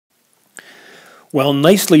Well,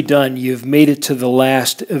 nicely done. You've made it to the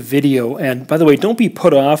last video. And by the way, don't be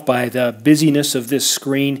put off by the busyness of this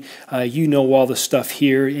screen. You know all the stuff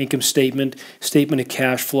here: income statement, statement of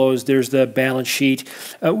cash flows, there's the balance sheet.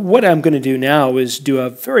 What I'm going to do now is do a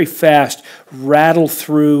very fast rattle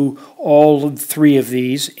through all three of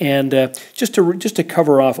these, and just to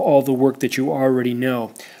cover off all the work that you already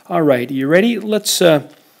know. All right, you ready?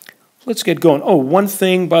 Let's get going. Oh, one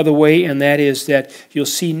thing, by the way, and that is that you'll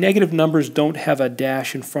see negative numbers don't have a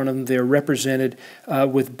dash in front of them. They're represented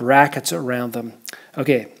with brackets around them.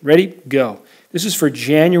 Okay, ready? Go. This is for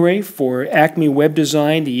January for Acme Web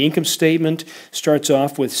Design. The income statement starts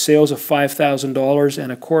off with sales of $5,000 and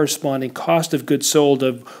a corresponding cost of goods sold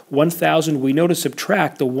of $1,000. We know to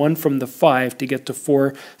subtract the 1 from the 5 to get to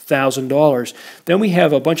 $4,000. Then we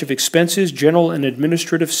have a bunch of expenses: general and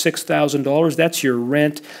administrative, $6,000. That's your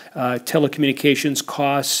rent, telecommunications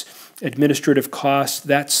costs, administrative costs,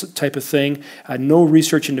 that type of thing. No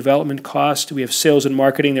research and development cost. We have sales and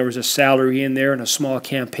marketing. There was a salary in there and a small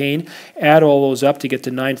campaign. Add all those up to get to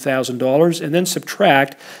 $9,000, and then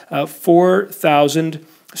subtract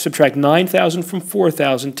subtract 9,000 from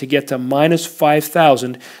 4,000 to get to minus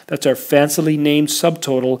 5,000. That's our fancily named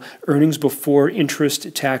subtotal, earnings before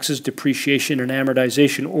interest, taxes, depreciation, and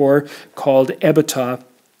amortization, or called EBITDA.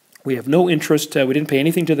 We have no interest, we didn't pay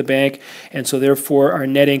anything to the bank, and so therefore our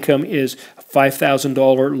net income is a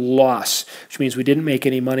 $5,000 loss, which means we didn't make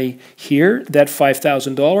any money here. That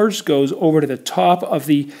 $5,000 goes over to the top of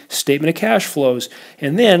the statement of cash flows.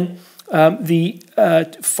 And then the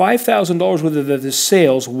 $5,000 worth of the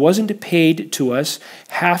sales wasn't paid to us.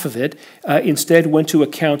 Half of it instead went to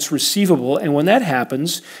accounts receivable, and when that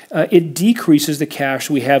happens, it decreases the cash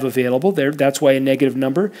we have available there. That's why a negative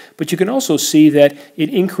number. But you can also see that it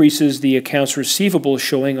increases the accounts receivable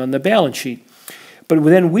showing on the balance sheet. But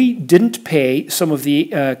then we didn't pay some of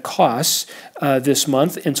the costs this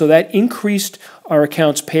month, and so that increased our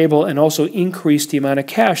accounts payable and also increased the amount of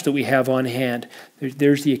cash that we have on hand.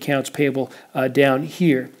 There's the accounts payable down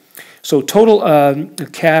here. So total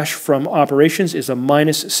cash from operations is a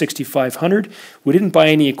minus $6,500. We didn't buy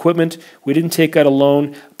any equipment. We didn't take out a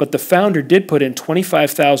loan, but the founder did put in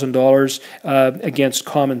 $25,000 against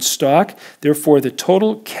common stock. Therefore, the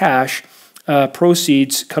total cash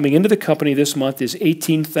proceeds coming into the company this month is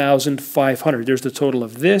 $18,500. There's the total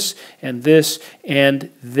of this and this and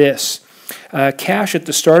this. Cash at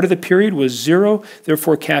the start of the period was 0.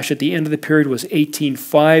 Therefore, cash at the end of the period was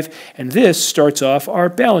 $18,500. And this starts off our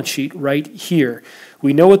balance sheet right here.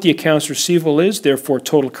 We know what the accounts receivable is. Therefore,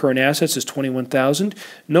 total current assets is $21,000.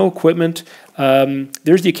 No equipment.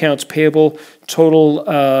 There's the accounts payable. Total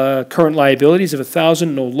current liabilities of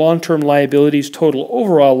 $1,000. No long-term liabilities. Total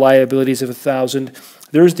overall liabilities of $1,000.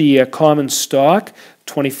 There's the common stock,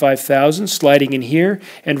 $25,000, sliding in here.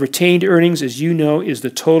 And retained earnings, as you know, is the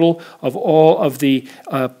total of all of the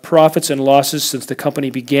profits and losses since the company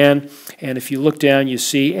began. And if you look down, you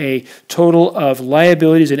see a total of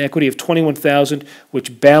liabilities and equity of $21,000,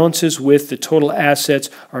 which balances with the total assets,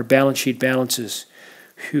 our balance sheet balances.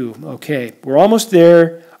 Phew, okay, we're almost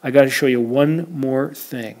there. I got to show you one more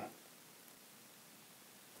thing.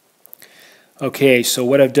 Okay, so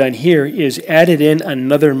what I've done here is added in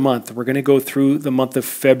another month. We're going to go through the month of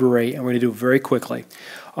February, and we're going to do it very quickly.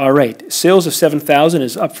 All right, sales of $7,000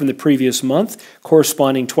 is up from the previous month.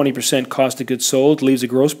 Corresponding 20% cost of goods sold leaves a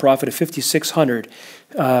gross profit of $5,600.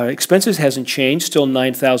 Expenses hasn't changed, still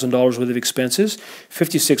 $9,000 worth of expenses.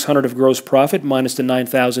 $5,600 of gross profit minus the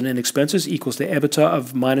 $9,000 in expenses equals the EBITDA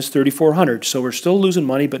of minus $3,400. So we're still losing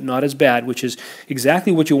money, but not as bad, which is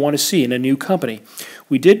exactly what you want to see in a new company.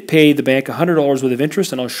 We did pay the bank $100 worth of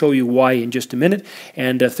interest, and I'll show you why in just a minute.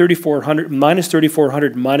 And $3,400 minus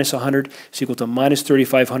 $3,400 minus 100 is equal to minus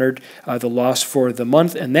 $3,500, the loss for the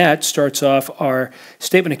month. And that starts off our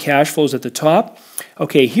statement of cash flows at the top.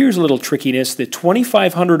 Okay, here's a little trickiness. The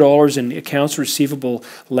 $2,500 in accounts receivable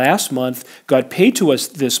last month got paid to us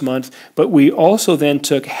this month, but we also then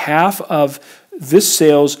took half of this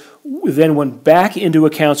sales, then went back into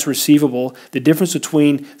accounts receivable. The difference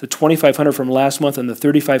between the $2,500 from last month and the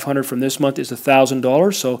 $3,500 from this month is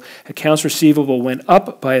 $1,000. So accounts receivable went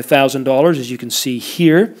up by $1,000, as you can see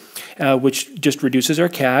here, which just reduces our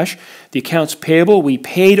cash. The accounts payable, we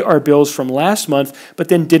paid our bills from last month, but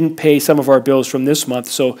then didn't pay some of our bills from this month.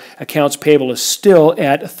 So accounts payable is still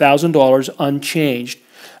at $1,000 unchanged.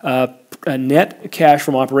 Net cash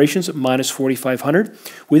from operations minus $4,500.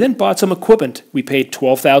 We then bought some equipment. We paid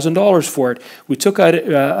 $12,000 for it. We took out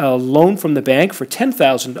a loan from the bank for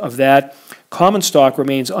 $10,000 of that. Common stock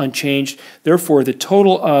remains unchanged. Therefore, the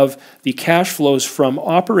total of the cash flows from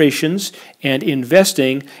operations and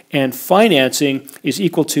investing and financing is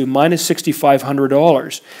equal to minus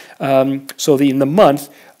 $6,500. So in the month,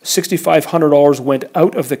 $6,500 went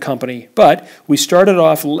out of the company, but we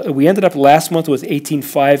ended up last month with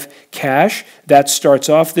 $18,500 cash. That starts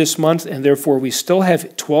off this month, and therefore we still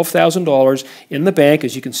have $12,000 in the bank,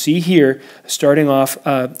 as you can see here, starting off,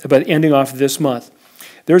 but ending off this month.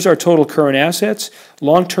 There's our total current assets.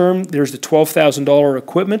 Long term, there's the $12,000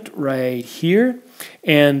 equipment right here.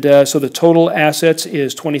 And so the total assets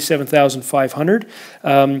is $27,500.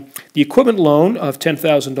 The equipment loan of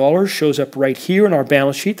 $10,000 shows up right here in our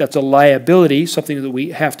balance sheet. That's a liability, something that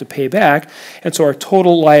we have to pay back. And so our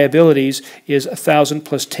total liabilities is $1,000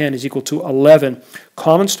 plus 10 is equal to 11.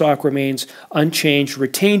 Common stock remains unchanged.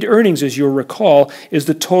 Retained earnings, as you'll recall, is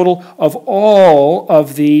the total of all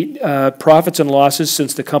of the profits and losses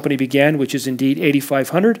since the company began, which is indeed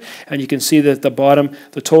 $8,500. And you can see that at the bottom,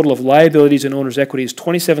 the total of liabilities and owner's equity is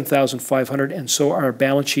 $27,500, and so our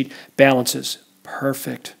balance sheet balances.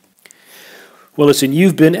 Perfect. Well, listen,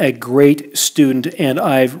 you've been a great student, and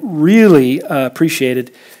I've really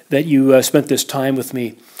appreciated that you spent this time with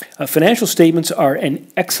me. Financial statements are an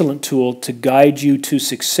excellent tool to guide you to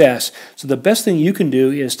success. So the best thing you can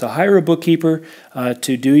do is to hire a bookkeeper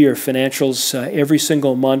to do your financials every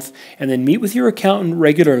single month, and then meet with your accountant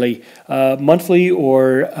regularly, monthly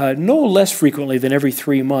or no less frequently than every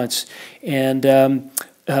 3 months. And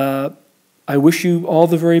I wish you all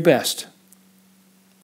the very best.